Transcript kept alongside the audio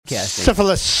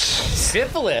podcasting?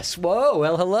 Syphilis. Whoa,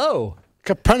 well, hello.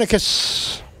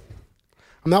 Copernicus.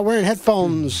 I'm not wearing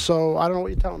headphones, so I don't know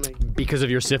what you're telling me. Because of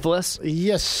your syphilis?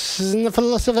 Yes.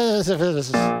 Syphilis.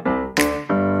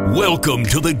 Welcome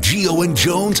to the Gio and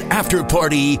Jones After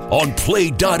Party on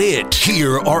Play.it.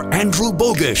 Here are Andrew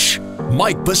Bogish,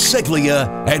 Mike Biseglia,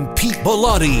 and Pete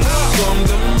Bellotti. Welcome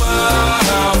to my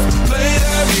house. Play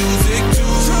that music too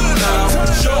loud.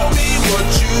 Show me what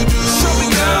you do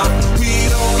now. We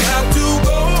don't have to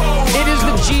go. It is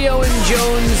the Gio and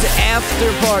Jones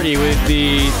After Party with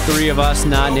the three of us,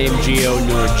 not named Gio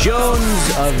nor Jones,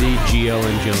 of the Gio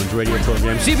and Jones radio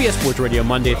program. CBS Sports Radio,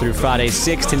 Monday through Friday,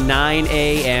 6 to 9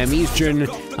 a.m. Eastern,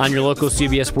 on your local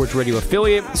CBS Sports Radio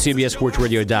affiliate,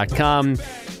 cbssportsradio.com,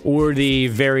 or the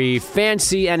very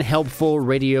fancy and helpful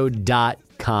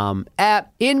radio.com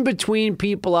app. In between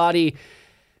Pete Bellotti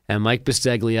and Mike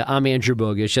Biseglia, I'm Andrew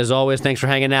Bogish. As always, thanks for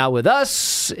hanging out with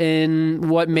us in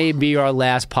what may be our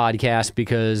last podcast,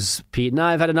 because Pete and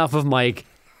I have had enough of Mike.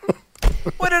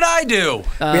 What did I do?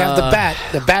 We have the bat.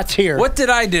 The bat's here. What did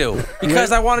I do?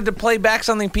 Because I wanted to play back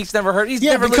something Pete's never heard. He's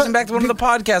never listened back to one of the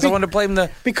podcasts. I wanted to play him the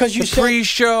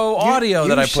pre-show audio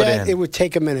that I put in. It would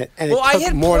take a minute, and well, it took I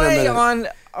hit more play than a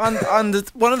minute. on the,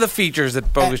 one of the features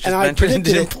that Bogish just mentioned and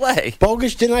didn't play.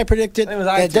 Bogish, didn't I predict it?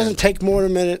 It doesn't take more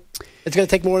than a minute. It's going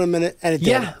to take more than a minute, and it did.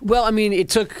 Yeah, well, I mean, it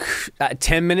took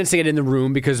 10 minutes to get in the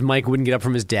room because Mike wouldn't get up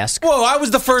from his desk. Whoa, I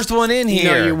was the first one in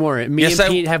here. No, you weren't. Me and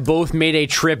Pete have both made a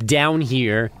trip down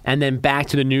here and then back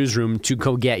to the newsroom to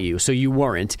go get you, so you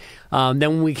weren't. Then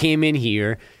when we came in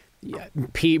here,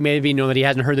 Pete maybe know that he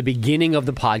hasn't heard the beginning of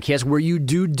the podcast, where you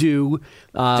do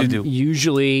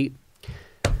usually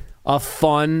a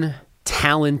fun,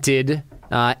 talented,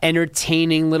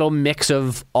 entertaining little mix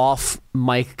of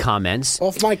off-mic comments.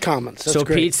 Off-mic comments. That's so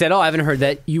great. Pete said, I haven't heard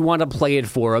that. You want to play it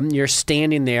for him. You're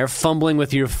standing there fumbling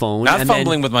with your phone. Not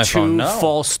fumbling with my phone, no. Two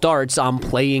false starts on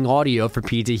playing audio for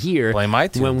Pete to hear. Play my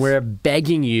tunes. When we're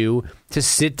begging you to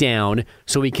sit down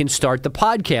so we can start the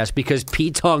podcast because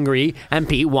Pete's hungry and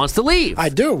Pete wants to leave. I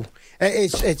do.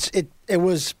 It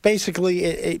was basically,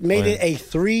 it made it a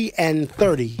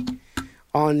 3-30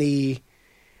 on the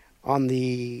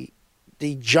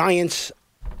Giants'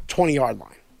 20-yard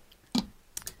line.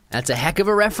 That's a heck of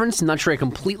a reference. I'm not sure I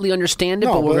completely understand it,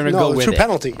 but we're going to go with two it.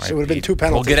 penalties. Right, it would have been Pete. 2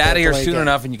 penalties. We'll get out of here soon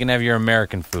enough, and you can have your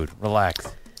American food. Relax.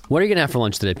 What are you going to have for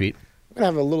lunch today, Pete?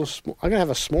 I'm going to have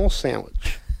a small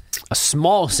sandwich. A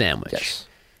small sandwich? Yes.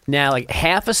 Now, like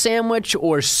half a sandwich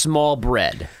or small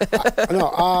bread?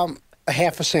 A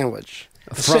half a sandwich.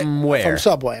 From where? From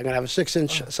Subway. I'm going to have a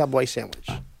 6-inch Subway sandwich.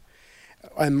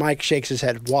 And Mike shakes his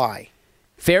head. Why?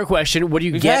 Fair question. What do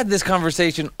you We've get? had this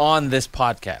conversation on this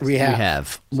podcast. We have. We have.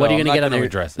 So What are you I'm going to not get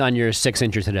gonna on your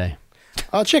 6-incher today?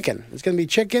 Chicken. It's going to be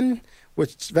chicken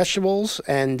with vegetables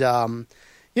and,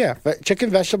 chicken,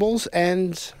 vegetables,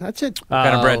 and that's it. What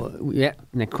kind of bread? Yeah.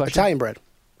 Next question. Italian bread.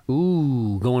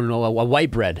 Ooh, going a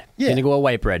white bread. Yeah. Going to go a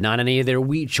white bread, not any of their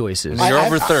wheat choices. You're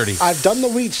over 30. I've done the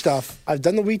wheat stuff. But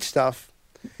I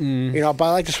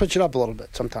like to switch it up a little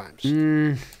bit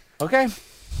sometimes. Okay.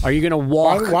 Are you going to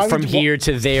walk Why would from you here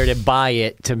to there to buy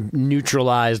it to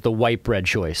neutralize the white bread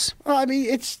choice? Well, I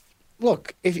mean,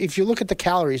 look, if you look at the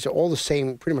calories, they're all the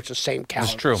same, pretty much the same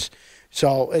calories. That's true.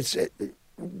 So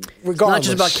regardless. Not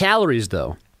just about calories,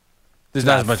 though. There's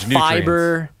not as much nutrients.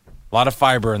 Fiber. A lot of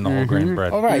fiber in the whole grain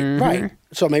bread. All right, right.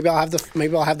 So maybe I'll have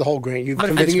the whole grain. You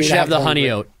And you should have the honey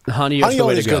oat. Honey oat's the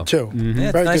way to is go. good too. Yeah,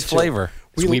 it's Very nice good too. flavor.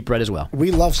 Sweet bread as well. We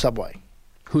love Subway.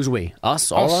 Who's we?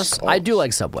 Us? All Us, us? all I us. do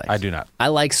like Subway. I do not. I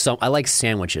like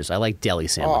sandwiches. I like deli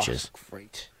sandwiches. Oh,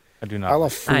 great. I do not. I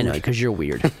love food. I know, because you're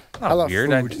weird. Not I love weird.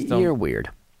 food. I just don't, You're weird.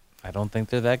 I don't think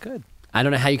they're that good. I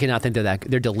don't know how you cannot think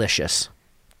they're delicious.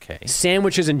 Okay.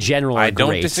 Sandwiches in general are I don't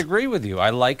great. disagree with you. I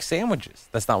like sandwiches.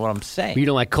 That's not what I'm saying. You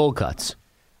don't like cold cuts.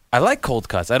 I like cold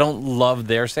cuts. I don't love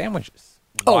their sandwiches.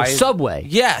 Oh, Subway.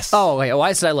 Yes. Oh, wait. Oh,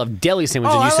 I said I love deli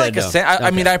sandwiches. Oh, You I said like no.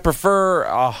 I mean, I prefer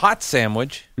a hot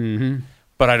sandwich,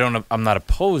 but I'm not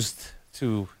opposed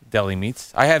to deli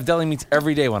meats. I have deli meats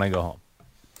every day when I go home.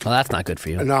 Well, that's not good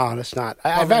for you. No, that's not.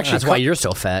 I've actually. That's why you're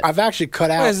so fat. I've actually cut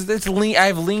out. It's lean. I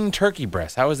have lean turkey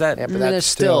breast. How is that? Yeah, but It's that's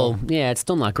still, it's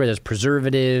still not great. There's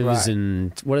preservatives Right.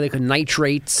 and what are they called?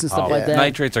 Nitrates and stuff like that.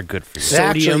 Nitrates are good for you.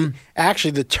 Sodium.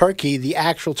 Actually, the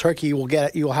actual turkey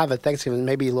you'll have at Thanksgiving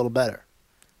maybe a little better.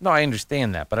 No, I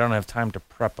understand that, but I don't have time to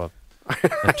prep a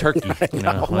turkey.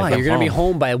 Why? You're going to be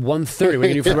home by 1:30. What are you going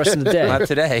to do for the rest of the day? Not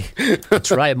today. That's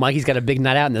right. Mikey's got a big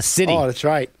night out in the city. Oh, that's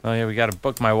right. Oh yeah, we got to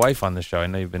book my wife on the show. I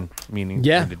know you've been meaning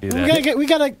Yeah. to do that. We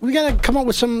gotta come up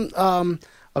with some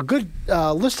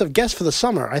list of guests for the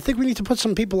summer. I think we need to put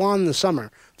some people on in the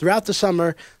summer. Throughout the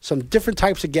summer, some different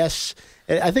types of guests.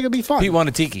 I think it'd be fun. Pete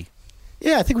wanted Tiki.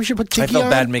 Yeah, I think we should put Tiki on. I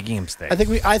felt bad making him stay.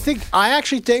 I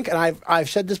actually think, and I've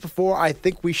said this before, I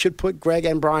think we should put Greg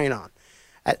and Brian on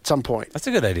at some point. That's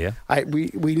a good idea.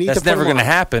 We need That's to put never going to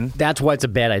happen. That's why it's a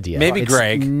bad idea. Maybe it's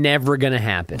Greg. Never going to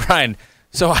happen. Brian,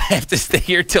 so I have to stay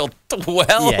here till 12?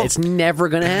 Yeah, it's never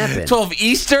going to happen. 12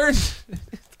 Eastern?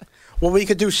 Well, we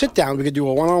could do sit down. We could do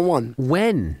a one-on-one.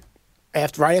 When?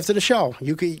 Right after the show.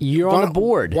 You're on the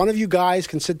board. One of you guys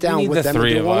can sit down with them and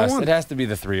do a one-on-one. It has to be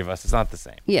the three of us. It's not the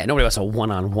same. Yeah, nobody wants a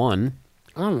one-on-one.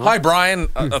 I don't know. Hi, Brian.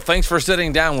 Thanks for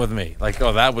sitting down with me.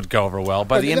 That would go over well.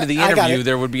 By the end of the interview,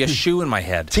 there would be a shoe in my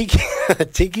head.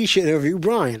 Tiki should interview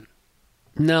Brian.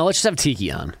 No, let's just have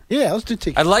Tiki on. Yeah, let's do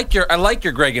Tiki. I like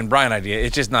your Greg and Brian idea.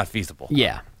 It's just not feasible.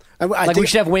 Yeah. I we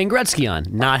should have Wayne Gretzky on.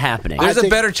 Not happening. There's a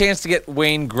better chance to get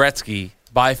Wayne Gretzky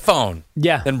by phone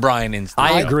than Brian in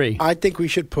studio. I agree. I think we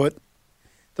should put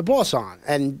the boss on,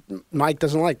 and Mike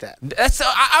doesn't like that. That's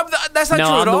not true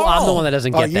at all. I'm the one that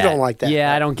doesn't get that. You don't like that.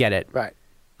 Yeah, I don't get it. Right.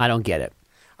 I don't get it.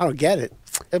 I don't get it.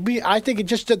 I think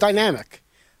just the dynamic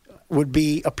would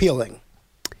be appealing.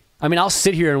 I mean, I'll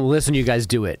sit here and listen to you guys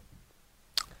do it.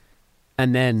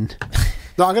 And then...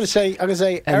 No, I'm going to say... and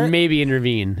Eric, maybe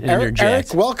intervene and interject.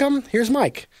 Eric, welcome. Here's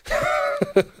Mike.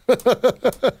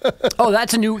 Oh,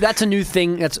 that's a new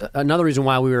thing. That's another reason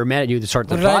why we were mad at you to start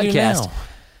the podcast. What did I do now?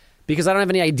 Because I don't have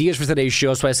any ideas for today's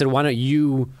show, so I said, why don't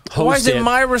you host Why is it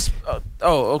my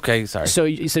Oh, okay, sorry. So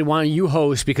you said, why don't you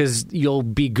host, because you'll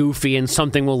be goofy and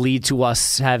something will lead to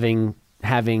us having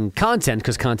content,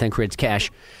 because content creates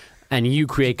cash. And you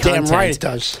create content. Damn right it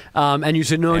does. And you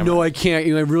said, no, I can't.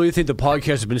 I really think the podcast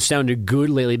has been sounding good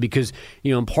lately because,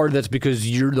 and part of that's because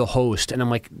you're the host. And I'm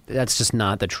like, that's just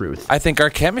not the truth. I think our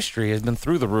chemistry has been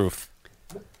through the roof.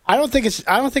 I don't think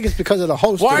it's because of the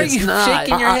host. Why are you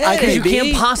shaking your head? Because you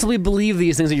can't possibly believe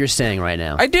these things that you're saying right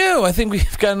now. I do. I think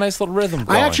we've got a nice little rhythm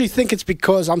going. I actually think it's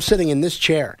because I'm sitting in this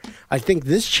chair. I think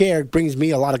this chair brings me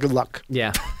a lot of good luck.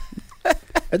 Yeah.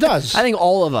 It does. I think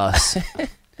all of us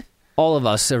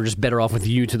are just better off with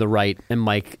you to the right and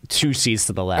Mike 2 seats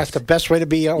to the left. That's the best way to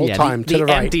be all time, to the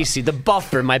right. The empty seat, the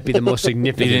buffer might be the most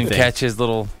significant You didn't thing. catch his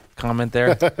little comment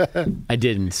there? I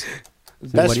didn't.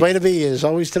 Best way to be is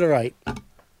always to the right.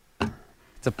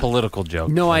 It's a political joke.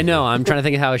 No, I know. I'm trying to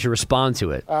think of how I should respond to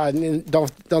it.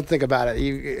 Don't think about it.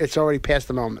 It's already past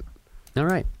the moment. All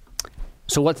right.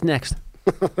 So what's next?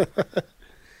 You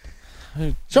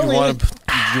want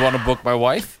to book my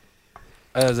wife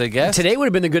as a guest? Today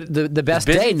would have been the best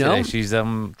day, no? Today. She's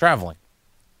traveling.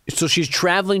 So she's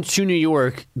traveling to New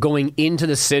York, going into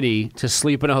the city to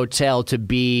sleep in a hotel to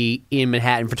be in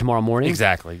Manhattan for tomorrow morning?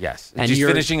 Exactly, yes. And she's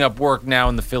finishing up work now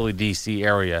in the Philly, D.C.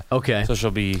 area. Okay. So she'll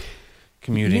be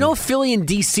commuting. Philly and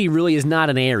D.C. really is not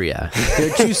an area.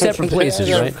 They're two separate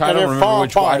places, right? I don't remember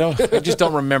which one. I just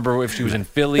don't remember if she was in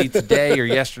Philly today or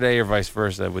yesterday or vice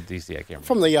versa with D.C. I can't remember.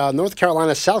 From the North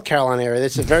Carolina, South Carolina area.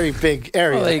 It's a very big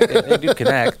area. Well, they do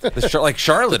connect. Like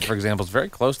Charlotte, for example, is very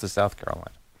close to South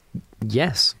Carolina.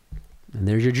 Yes. And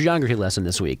there's your geography lesson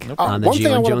this week on the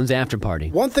Gio and Jones After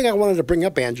Party. One thing I wanted to bring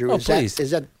up, Andrew, is please.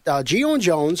 that Gio and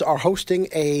Jones are hosting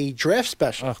a draft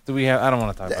special. I don't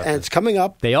want to talk about that. And it's coming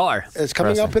up. They are. It's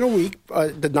coming up in a week,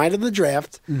 the night of the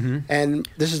draft. Mm-hmm. And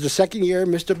this is the second year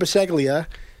Mr. Biseglia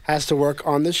has to work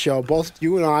on this show. Both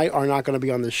you and I are not going to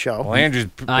be on this show. Well, Andrew's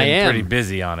been pretty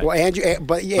busy on it. Well, Andrew's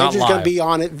going to be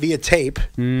on it via tape.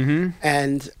 Mm-hmm.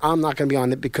 And I'm not going to be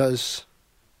on it because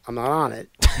I'm not on it.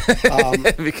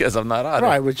 Because I'm not on it.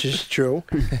 Right, which is true.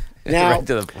 Now,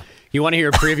 you want to hear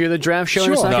a preview of the draft show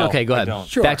in a second? No, okay, go ahead.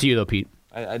 Sure. Back to you, though, Pete.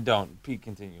 I don't. Pete,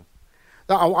 continue.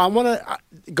 Now, I want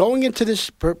to, going into this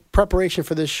preparation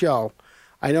for this show,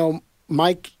 I know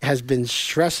Mike has been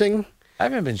stressing. I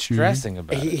haven't been stressing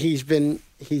about it. He's been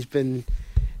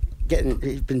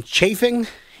chafing.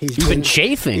 You've been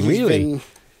chafing, really?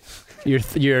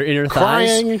 Your inner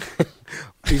crying. thighs?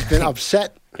 He's been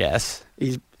upset. Yes.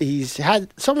 He's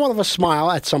had somewhat of a smile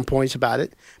at some points about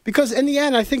it because in the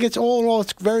end, I think it's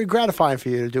very gratifying for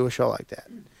you to do a show like that.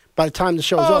 By the time the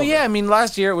show's over. Oh yeah, I mean,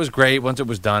 last year it was great. Once it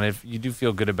was done, if you do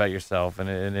feel good about yourself, and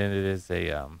it is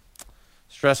a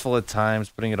stressful at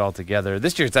times putting it all together.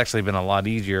 This year it's actually been a lot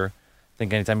easier. I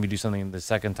think anytime you do something the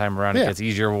second time around, it gets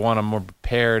easier. One, I'm more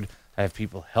prepared. I have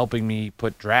people helping me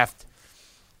put draft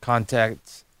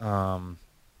contacts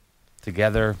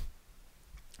together.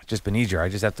 It's just been easier. I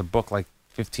just have to book like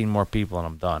 15 more people and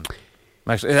I'm done.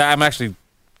 I'm actually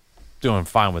doing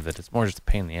fine with it. It's more just a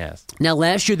pain in the ass. Now,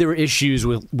 last year there were issues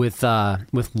with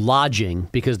lodging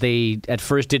because they at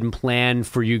first didn't plan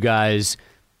for you guys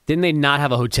Didn't they not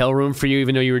have a hotel room for you,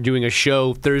 even though you were doing a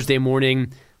show Thursday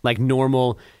morning like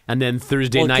normal, and then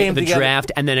Thursday night for the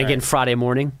draft, and then again Friday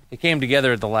morning? It came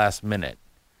together at the last minute.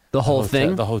 The whole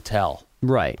thing? The hotel.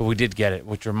 Right. But we did get it,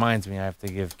 which reminds me I have to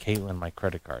give Caitlin my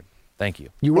credit card. Thank you.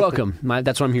 You're welcome.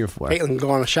 That's what I'm here for. Caitlin, go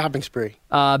on a shopping spree.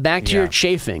 Back to your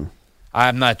chafing.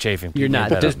 I'm not chafing. You're not.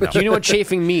 Do you know what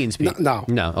chafing means, Pete? No.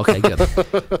 No. Okay, good.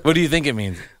 What do you think it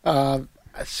means?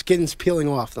 Skin's peeling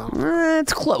off, though.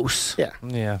 It's close. Yeah.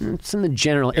 Yeah. It's in the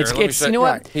general. Here, It's you know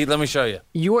what? Pete, let me show you.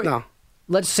 No.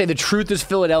 Let's say the truth is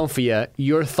Philadelphia.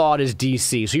 Your thought is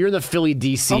D.C. So you're in the Philly,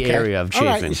 D.C. area of chafing.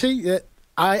 All right. You see,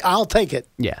 I'll take it.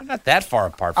 Yeah. We're not that far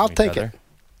apart from I'll take other.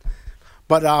 it.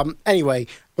 But anyway,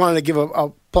 wanted to give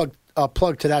a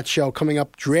plug to that show coming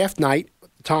up. Draft night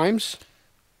times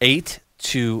 8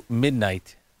 to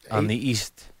midnight on the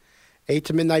East. 8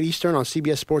 to midnight Eastern on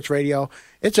CBS Sports Radio.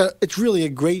 It's really a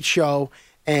great show,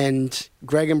 and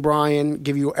Greg and Brian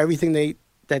give you everything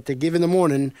that they give in the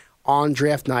morning on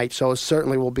draft night. So it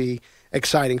certainly will be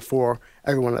exciting for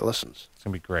everyone that listens. It's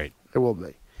gonna be great. It will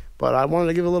be. But I wanted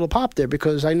to give a little pop there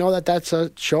because I know that that's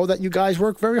a show that you guys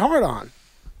work very hard on.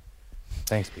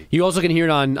 Thanks, Pete. You also can hear it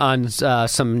on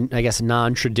some, I guess,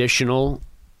 non-traditional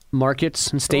markets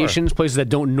and stations, places that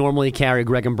don't normally carry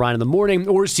Greg and Brian in the morning,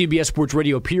 or CBS Sports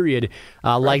Radio, period,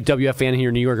 like WFAN here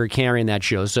in New York are carrying that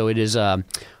show. So it is a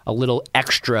little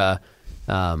extra,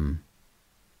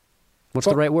 what's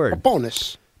the right word? A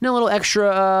bonus. No, a little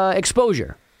extra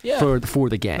exposure for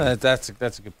the gang. That's a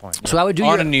good point. So I would do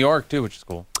in New York, too, which is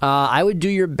cool. I would do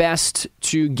your best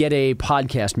to get a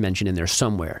podcast mention in there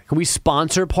somewhere. Can we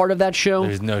sponsor part of that show?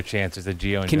 There's no chance. There's a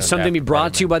Gio and Can Jones something be after brought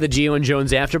party, to you by the Gio and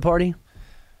Jones After Party?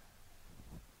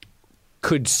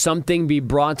 Could something be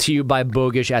brought to you by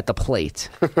Bogish at the Plate?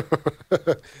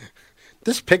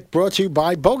 This pick brought to you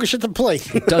by Bogish at the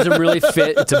Plate. It doesn't really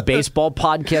fit. It's a baseball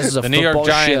podcast. It's a The football New York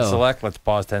Giants show. select. Let's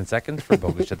pause 10 seconds for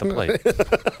Bogish at the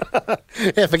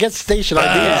Plate. Yeah, forget station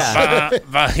ideas.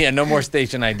 Yeah, no more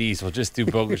station IDs. We'll just do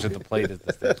Bogish at the Plate at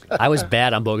the station. I was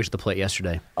bad on Bogish at the Plate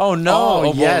yesterday. Oh, no.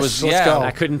 Oh, yes. Let's go. I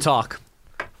couldn't talk.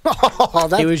 Oh,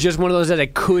 It was just one of those that I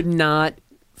could not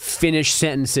finish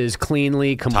sentences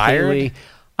cleanly, completely. Tired?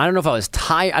 I don't know if I was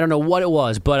tired. I don't know what it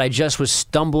was, but I just was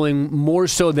stumbling more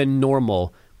so than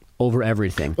normal over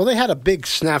everything. Well, they had a big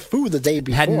snafu the day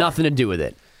before. Had nothing to do with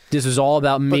it. This was all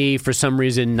about me for some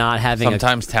reason not having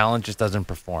Sometimes talent just doesn't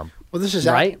perform. Well, this is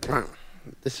Right?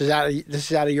 This is out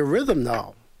of your rhythm,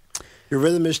 though. Your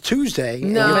rhythm is Tuesday.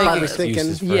 and No. you're Make probably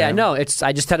excuses thinking. for Yeah, him. no,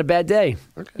 I just had a bad day.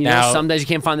 You know, Now- some days you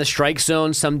can't find the strike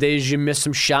zone. Some days you miss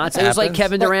some shots. It was like Happens.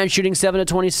 Kevin Durant shooting 7 of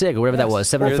 26 or whatever that was,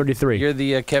 7 of 33. You're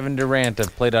the Kevin Durant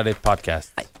of Play.it podcast.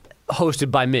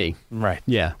 Hosted by me. Right.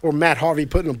 Yeah. Or Matt Harvey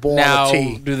putting a ball Now, on a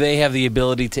tee. do they have the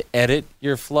ability to edit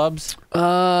your flubs?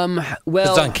 Well,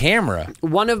 It's on camera.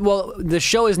 the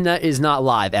show is not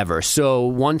live ever. So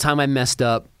one time I messed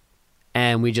up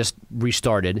and we just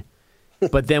restarted.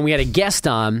 But then we had a guest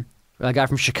on, a guy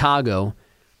from Chicago,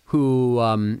 who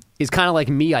is kind of like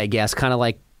me, I guess, kind of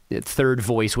like third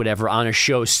voice, whatever, on a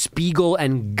show, Spiegel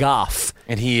and Goff.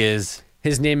 And he is...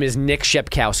 His name is Nick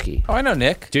Shepkowski. Oh, I know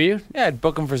Nick. Do you? Yeah, I'd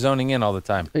book him for zoning in all the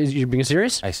time. Is you being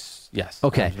serious? Yes.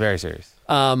 Okay. I'm very serious.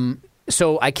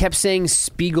 So I kept saying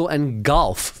Spiegel and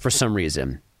Golf for some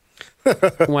reason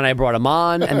when I brought him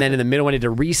on, and then in the middle I needed to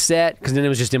reset because then it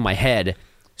was just in my head.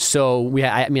 So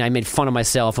I made fun of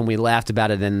myself and we laughed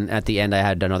about it. And at the end, I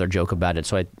had another joke about it.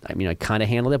 So I kind of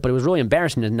handled it, but it was really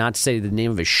embarrassing to not say the name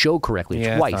of his show correctly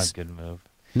twice. That's not a good move.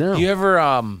 No. Do you ever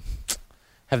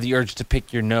have the urge to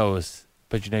pick your nose,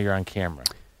 but you know you're on camera?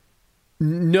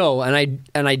 No, and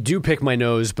I do pick my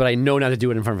nose, but I know not to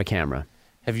do it in front of a camera.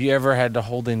 Have you ever had to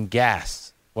hold in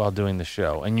gas while doing the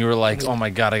show, and you were like, "Oh my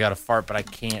god, I got to fart, but I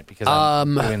can't because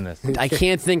I'm doing this." I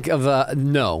can't think of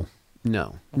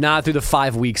no, not through the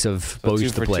 5 weeks of So Bogus 2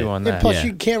 to for play. 2 on And that. plus, Yeah.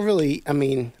 you can't really,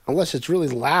 unless it's really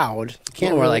loud, you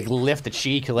can't Or really, like lift the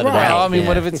cheek and let Right. it out. Well, I mean, Yeah.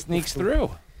 what if it sneaks through?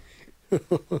 I'm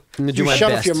gonna do you my shut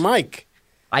best. off your mic.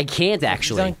 I can't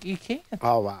actually. You can't.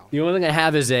 Oh, wow. The only thing I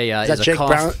have is a Is that Jake cough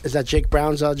Brown? Is that Jake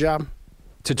Brown's job?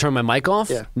 to turn my mic off.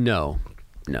 Yeah. No.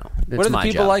 What It's are the my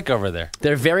people job. like over there?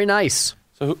 They're very nice.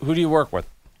 So who do you work with?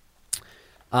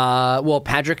 Well,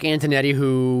 Patrick Antonetti,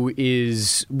 who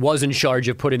was in charge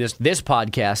of putting this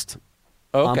podcast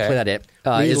on Okay. Play That It,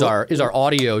 We is lo- our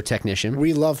audio technician.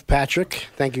 We love Patrick.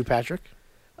 Thank you, Patrick.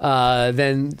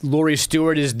 Then Lori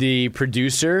Stewart is the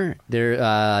producer.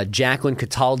 Jacqueline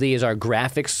Cataldi is our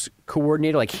graphics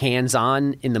coordinator, like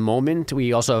hands-on in the moment.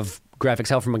 We also have graphics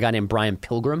help from a guy named Brian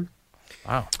Pilgrim.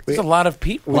 Wow, there's a lot of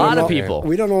people. A lot of over there. people.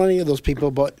 We don't know any of those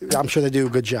people, but I'm sure they do a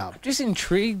good job. Just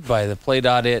intrigued by the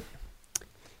Play.it.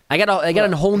 I got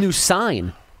a whole new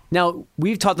sign Now,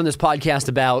 we've talked on this podcast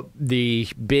about the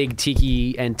big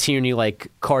Tiki and Tierney like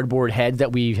cardboard head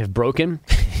that we have broken.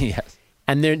 Yes.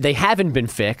 And they haven't been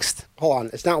fixed. Hold on.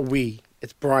 It's not we.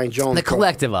 It's Brian Jones. The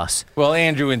collective us. Well,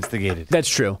 Andrew instigated. That's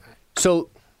true. So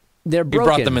they're He broken.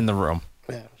 brought them in the room.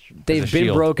 Yeah. They've as a been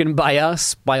shield. broken by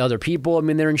us, by other people. I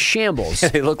mean, they're in shambles.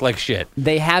 They look like shit.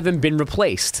 They haven't been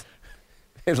replaced.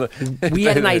 We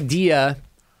had an idea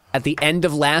at the end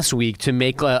of last week to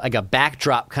make like a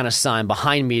backdrop kind of sign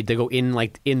behind me to go in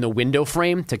the window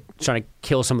frame to try to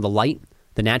kill some of the light,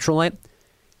 the natural light.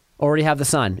 Already have the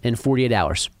sign in 48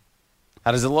 hours.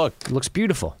 How does it look? It looks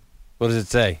beautiful. What does it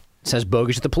say? It says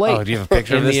Bogus at the plate. Oh, do you have a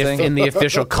picture of this thing? In the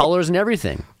official colors and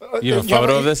everything. You have a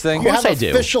photo of this thing? You course have I do.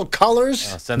 official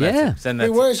colors. Oh, send Yeah. that. Send that. Hey,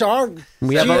 where's our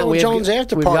Gio Jones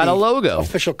after we've party? got a logo.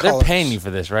 Official They're colors. paying you for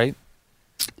this, right?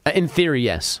 In theory,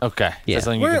 yes. Okay. Yeah. That's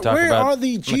something you Where, can talk where about. are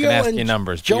the I'm gonna Gio ask and you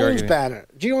numbers. Jones banner?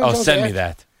 Gio and Oh, Jones send me after-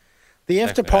 that. The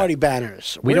after party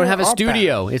banners. We Where don't have a are our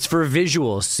studio. banners? It's for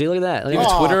visuals. See, look at that. Look You at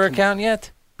have that. a Twitter come account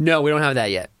yet? No, we don't have that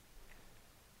yet.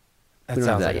 That We don't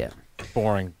have sounds that like yet. a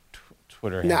boring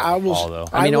Twitter Now, handle I will- follow.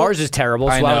 I mean, will- ours is terrible,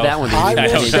 so I why would know. that one be I I will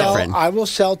don't any sell. different? I will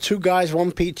sell 2 guys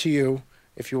 1 Pete to you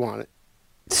if you want it.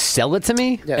 Sell it to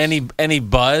me? Yes. Any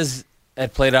buzz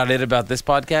at Play.it about this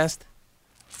podcast?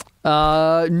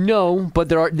 No, but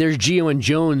there's Gio and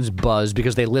Jones buzz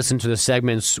because they listen to the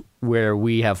segments where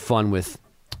we have fun with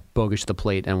Bogus the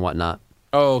Plate and whatnot.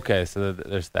 Oh, okay. So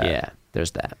there's that. Yeah,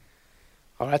 there's that.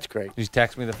 Oh, that's great. Did you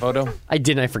text me the photo? I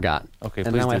didn't. I forgot. Okay, and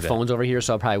please now my do that. phone's over here,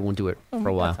 so I probably won't do it for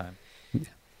a while. Time.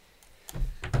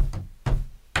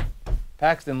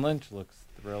 Paxton Lynch looks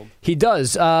thrilled. He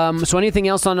does. So anything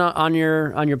else on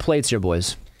your plates here,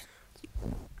 boys?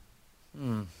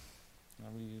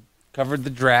 We covered the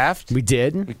draft. We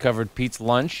did. We covered Pete's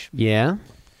lunch. Yeah.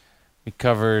 We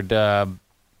covered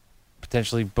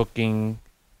potentially booking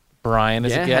Brian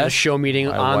as a Had a guest. show meeting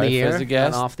My on wife the air as a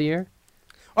guest. and off the air.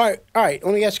 All right.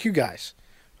 Let me ask you guys: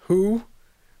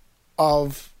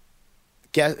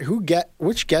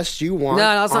 which guests do you want?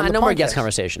 No, it's on not. the No more guest podcast?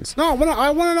 conversations. No, I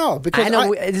want to know because I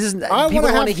know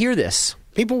people want to hear this.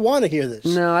 People want to hear this.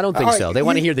 No, I don't think All right, so. They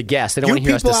want to hear the guests. They don't you want to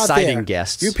hear us people out deciding there,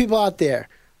 guests. You people out there,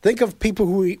 think of people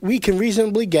who we can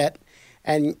reasonably get,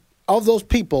 and of those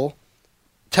people,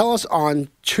 tell us on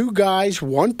 2 guys,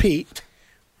 1 Pete,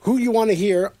 who you want to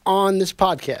hear on this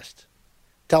podcast.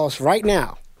 Tell us right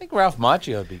now. I think Ralph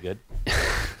Macchio would be good.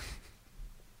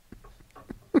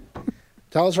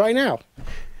 Tell us right now.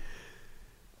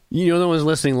 You know, no one's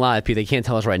listening live, Pete. They can't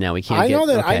tell us right now. We can't. I know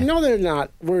that. Okay. I know they're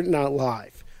not. We're not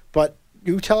live, but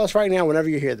you tell us right now whenever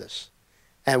you hear this,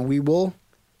 and we will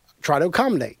try to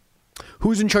accommodate.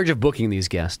 Who's in charge of booking these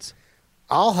guests?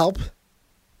 I'll help.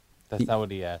 That's not what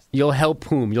he asked. You'll help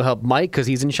whom? You'll help Mike because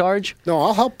he's in charge. No,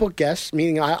 I'll help book guests.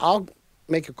 Meaning, I'll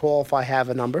make a call if I have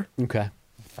a number. Okay.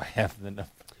 If I have the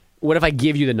number. What if I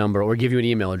give you the number or give you an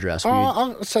email address? Oh, Will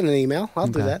you- I'll send an email. I'll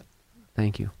do Okay. that.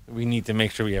 Thank you. We need to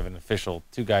make sure we have an official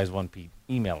 2 guys 1 Pete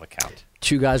email account.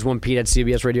 2 guys 1 Pete at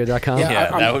cbsradio.com. Yeah. Yeah,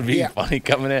 I'm- that would be yeah. funny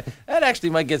coming in. That actually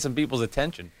might get some people's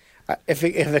attention. If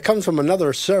it comes from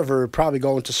another server, it'd probably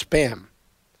go into spam.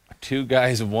 2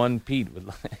 guys 1 Pete would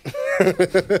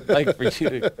like for you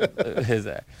to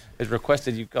has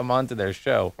requested you come on to their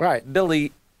show. Right.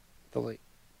 Delete.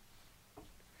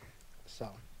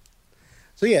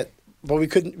 So yeah, but we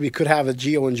could have a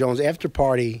Gio and Jones after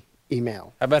party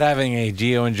email. How about having a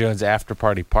Gio and Jones after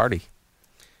party?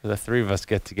 The 3 of us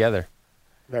get together.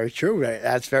 Very true. Right?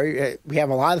 That's very. We have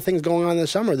a lot of things going on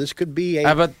this summer. This could be a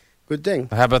How about good thing.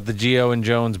 the Gio and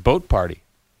Jones boat party?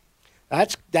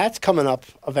 That's coming up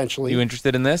eventually. You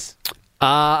interested in this?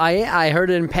 I heard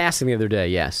it in passing the other day,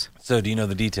 yes. So do you know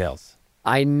the details?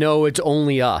 I know it's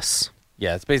only us.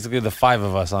 Yeah, it's basically the 5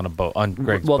 of us on a boat, on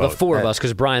Greg's Well, boat. the 4 of us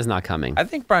because Brian's not coming. I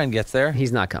think Brian gets there.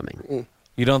 He's not coming.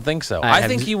 You don't think so? I I have-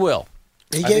 think he will.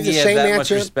 He I gave think the he has same that much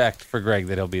answer. respect for Greg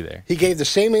that he'll be there. He gave the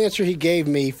same answer he gave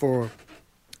me for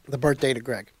the birthday to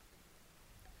Greg.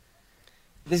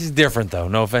 This is different, though.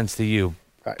 No offense to you,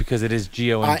 Right. because it is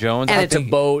Gio and Jones. And I it's a think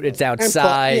boat. It's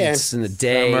outside. yeah, It's in the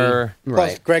day. summer. Plus,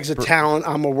 Right. Greg's a talent.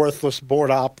 I'm a worthless board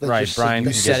op. That Right, just Brian. that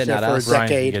You just said sits it, there not for us. a Brian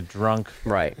can decade. get drunk.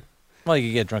 Right. Well, you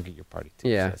can get drunk at your party, too.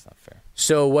 Yeah. So that's not fair.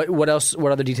 So what else?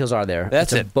 What other details are there?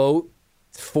 That's it's a it. boat.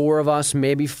 4 of us,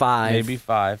 maybe 5. Maybe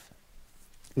 5.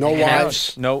 No Yeah.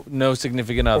 wives No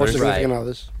significant or others. significant Right.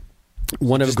 others.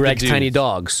 One of Just the Greg's tiny dudes.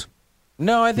 dogs.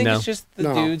 No, I think No. it's just the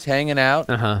No. dudes hanging out.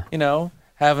 Uh-huh. You know,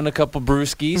 having a couple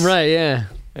brewskis. Right. Yeah.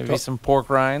 Maybe some pork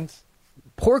rinds.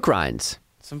 Pork rinds.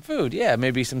 Some food. Yeah,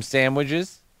 maybe some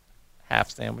sandwiches. Half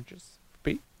sandwiches.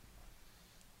 Pete?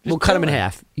 We'll cut them in chilling.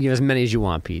 half. You have as many as you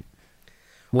want, Pete.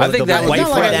 Well, I think the that white It's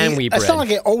not bread like I and eat- wheat bread. It's not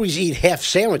like I always eat half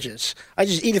sandwiches. I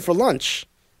just eat it for lunch,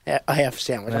 a half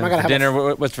sandwich. I'm not gonna for have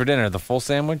dinner. What's for dinner? The full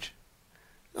sandwich?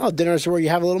 Dinner is where you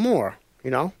have a little more.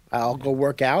 I'll go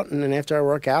work out, and then after I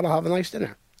work out, I'll have a nice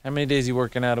dinner. How many days you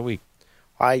working out a week?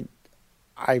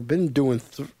 I've been doing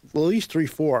at least 3,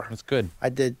 4. That's good. I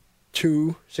did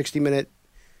 2 60-minute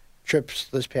trips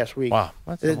this past week. Wow,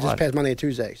 that's a This lot. past Monday and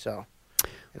Tuesday. So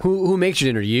Who makes your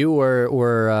dinner? You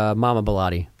or Mama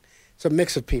Bilotti? it's a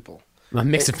mix of people. A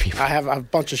mix of people. I have a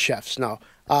bunch of chefs. No,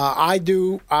 I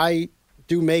do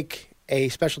make a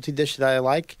specialty dish that I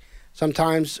like.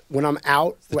 Sometimes when I'm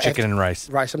out, The chicken and rice.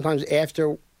 Right. Sometimes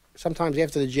after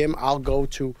the gym, I'll go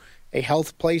to a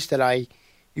health place that I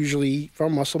usually eat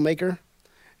from, Muscle Maker,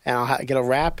 and I'll get a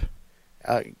wrap.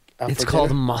 It's for called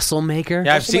dinner. Muscle Maker.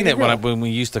 Yeah, I've Muscle seen Maker it when Grill. we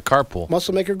used to carpool.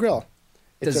 Muscle Maker Grill.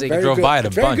 Does It's it- a very drove good- by it a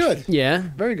it's very bunch. good. Yeah,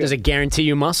 Very good. Does it guarantee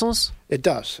you muscles? It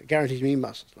does. It guarantees me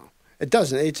muscles. No, it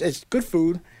doesn't. It's good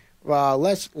food.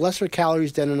 Lesser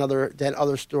calories than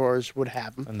other stores would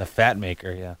have them. And the fat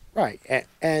maker, yeah. Right.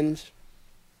 And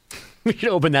We should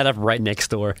open that up right next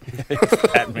door.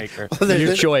 Fat maker.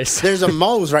 Your choice. There's a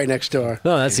Moe's right next door.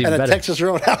 Oh, that's even and a better. Texas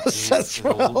Roadhouse. That's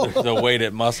well. The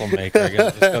weighted muscle maker. I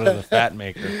guess. Just go to the fat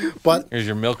maker. But Here's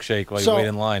your milkshake while you So- wait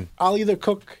in line. I'll either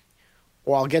cook,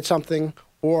 or I'll get something,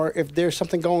 or if there's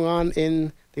something going on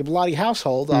in the Bilotti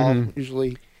household, I'll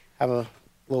usually have a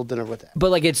little dinner with that. But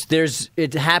like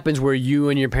it happens where you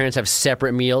and your parents have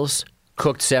separate meals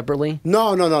cooked separately.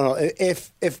 No.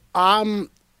 If I'm,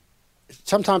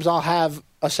 sometimes I'll have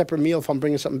a separate meal if I'm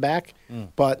bringing something back,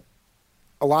 but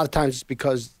a lot of times it's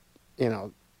because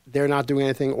they're not doing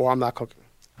anything or I'm not cooking.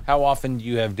 How often do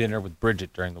you have dinner with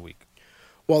Bridget during the week?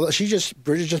 Well,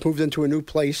 Bridget just moved into a new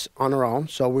place on her own,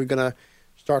 so we're gonna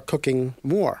start cooking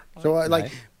more. So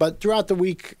nice. but throughout the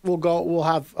week we'll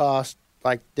have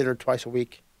dinner twice a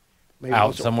week, maybe Out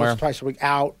once somewhere? twice a week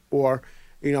out, or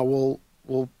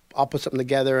I'll put something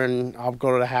together and I'll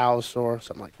go to the house or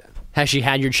something like that. Has she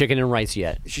had your chicken and rice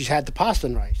yet? She's had the pasta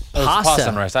and rice. Oh, it's Pasta. pasta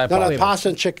and rice. I No, apologize. pasta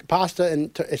and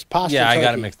chicken, it's pasta. Yeah, and I got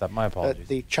it turkey. mixed up. My apologies.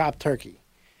 The chopped turkey.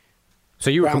 So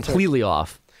you were Ground completely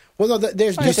off. Well, no,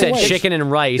 there's You different said ways. chicken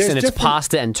and rice, There's and it's different-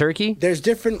 pasta and turkey. There's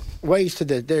different ways to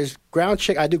do it. There's ground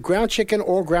chicken. I do ground chicken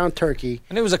or ground turkey.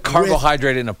 And it was a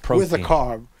carbohydrate and a protein. With a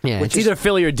carb. Yeah, which it's either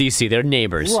Philly or DC. They're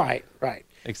neighbors. Right. But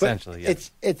Essentially, yeah.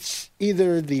 It's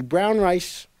either the brown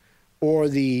rice or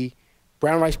the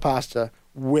brown rice pasta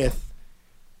with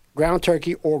ground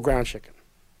turkey or ground chicken.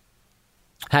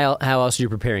 How else are you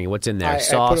preparing it? What's in there? I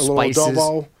Sauce, put a little spices.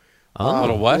 adobo. A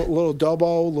little what? Little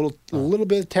adobo, little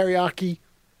bit of teriyaki.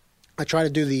 I try to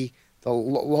do the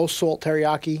low salt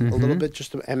teriyaki a little bit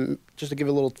just to give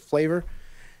it a little flavor,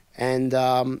 and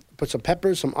put some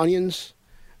peppers, some onions,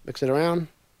 mix it around.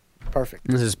 Perfect.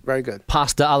 This is Very good.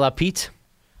 pasta a la Pete.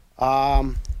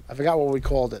 I forgot what we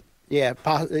called it. Yeah,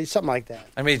 something like that.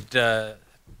 I made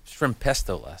shrimp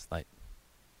pesto last night.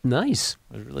 Nice.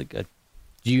 It was really good.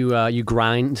 Do you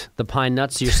grind the pine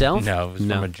nuts yourself? No, it was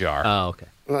from a jar. Oh, okay.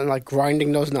 Like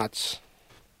grinding those nuts.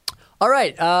 All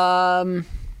right.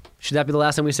 Should that be the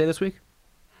last time we say this week?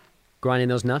 Grinding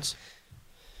those nuts.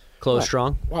 Close What?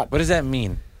 strong. What does that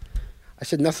mean? I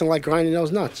said nothing like grinding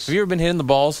those nuts. Have you ever been hitting the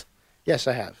balls? Yes,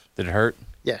 I have. Did it hurt?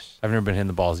 Yes. I've never been hitting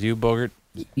the balls. You, Bogart?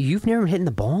 You've never hit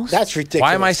the balls? That's ridiculous.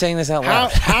 Why am I saying this out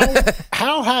loud?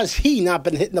 How has he not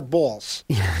been hitting the balls?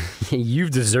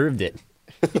 You've deserved it.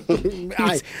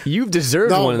 I, You've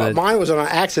deserved no, one of the. mine was on an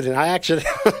accident. I actually,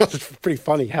 it's pretty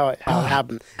funny how it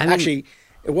happened. I mean- Actually,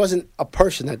 it wasn't a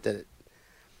person that did it.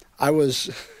 I was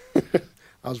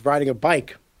riding a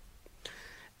bike,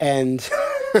 and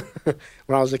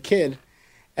when I was a kid,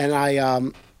 and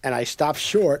I stopped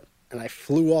short, and I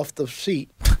flew off the seat.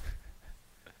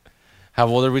 How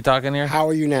old are we talking here? How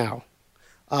are you now?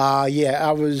 Yeah,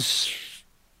 I was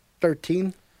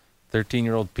 13.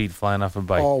 13-year-old Pete flying off a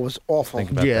bike. Oh, it was awful.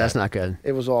 Think about Yeah, that. that's not good.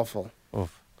 It was awful.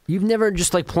 Oof. You've never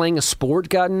just like playing a sport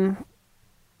gotten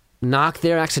knocked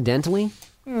there accidentally?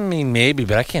 I mean, maybe,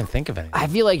 but I can't think of anything. I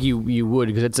feel like you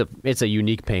would because it's a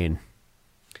unique pain.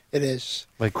 It is.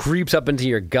 Like creeps up into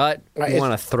your gut. Right, You it's-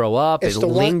 want to throw up. It it's the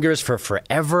one- lingers for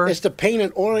forever. It's the pain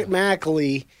that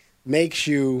automatically makes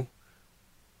you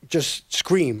just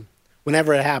scream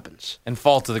whenever it happens And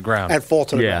fall to the ground. and fall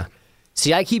to the yeah. ground.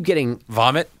 See, I keep getting.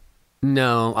 Vomit?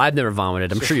 No, I've never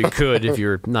vomited. I'm sure you could if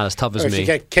you're not as tough as Or if me. you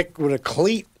get kicked with a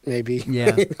cleat, maybe.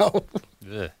 Yeah. You know?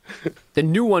 Ugh. The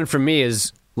new one for me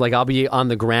is like I'll be on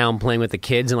the ground playing with the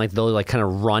kids and like they'll like kind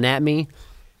of run at me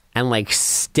and like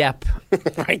step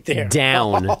right there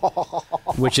down,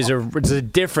 which is a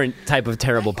different type of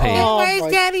terrible pain. Why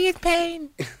is Daddy in pain?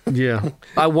 Yeah.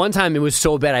 One time it was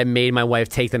so bad I made my wife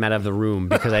take them out of the room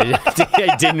because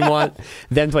I didn't want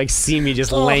them to like see me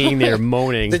just laying there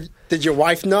moaning. Did your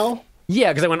wife know?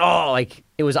 Yeah, because I went, oh, like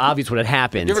it was obvious what had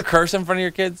happened. You ever curse in front of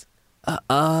your kids? By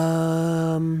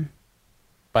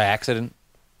accident?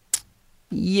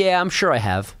 Yeah, I'm sure I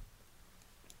have.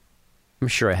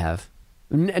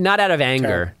 Not out of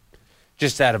anger. Okay.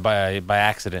 Just out of by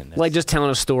accident. Like just telling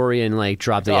a story and like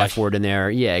drop the F word in there.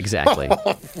 Yeah, exactly.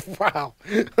 Wow.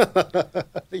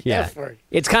 Yeah.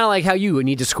 It's kind of like how you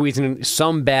need to squeeze in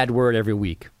some bad word every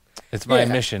week. It's my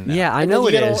mission now. Yeah, I know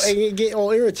it is. And you get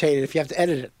all irritated if you have to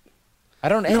edit it. I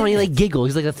don't No, he like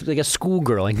giggles. He's like a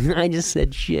schoolgirl. Like, I just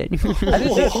said shit. I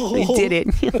did it.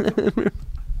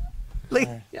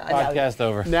 Podcast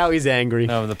over. Now he's angry.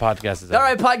 No, the podcast is over. All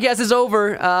right, podcast is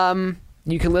over.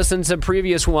 You can listen to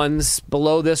previous ones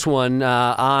below this one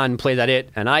on Play.it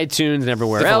and iTunes and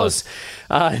everywhere else.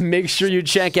 Make sure you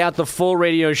check out the full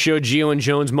radio show, Gio and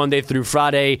Jones, Monday through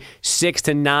Friday, 6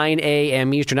 to 9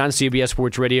 a.m. Eastern on CBS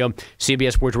Sports Radio,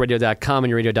 CBSSportsRadio.com, and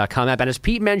your radio.com app. And as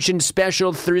Pete mentioned,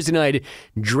 special Thursday night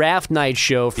draft night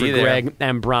show for Greg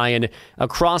and Brian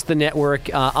across the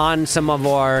network on some of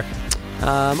our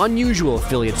unusual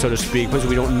affiliates, so to speak, because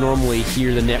we don't normally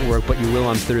hear the network, but you will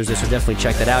on Thursday, so definitely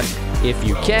check that out if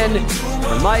you can.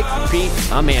 For Mike, Pete,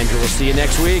 I'm Andrew. We'll see you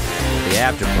next week. The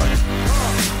After Party.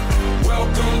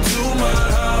 Welcome to my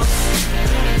house.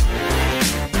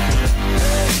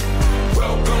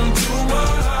 Welcome to my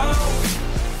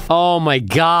house. Oh, my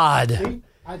God.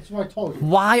 That's what I told you.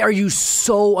 Why are you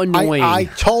so annoying? I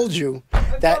told you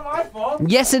that. That's not my fault.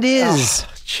 Yes, it is.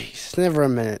 Jeez, never a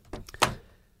minute.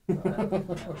 We'll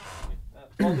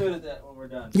do it when we're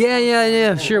done.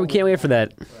 Yeah. Sure, we can't wait for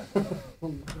that.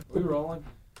 We rolling?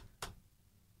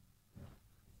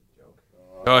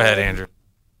 Go ahead, Andrew.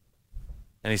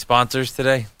 Any sponsors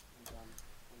today?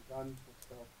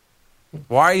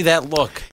 Why are you that look?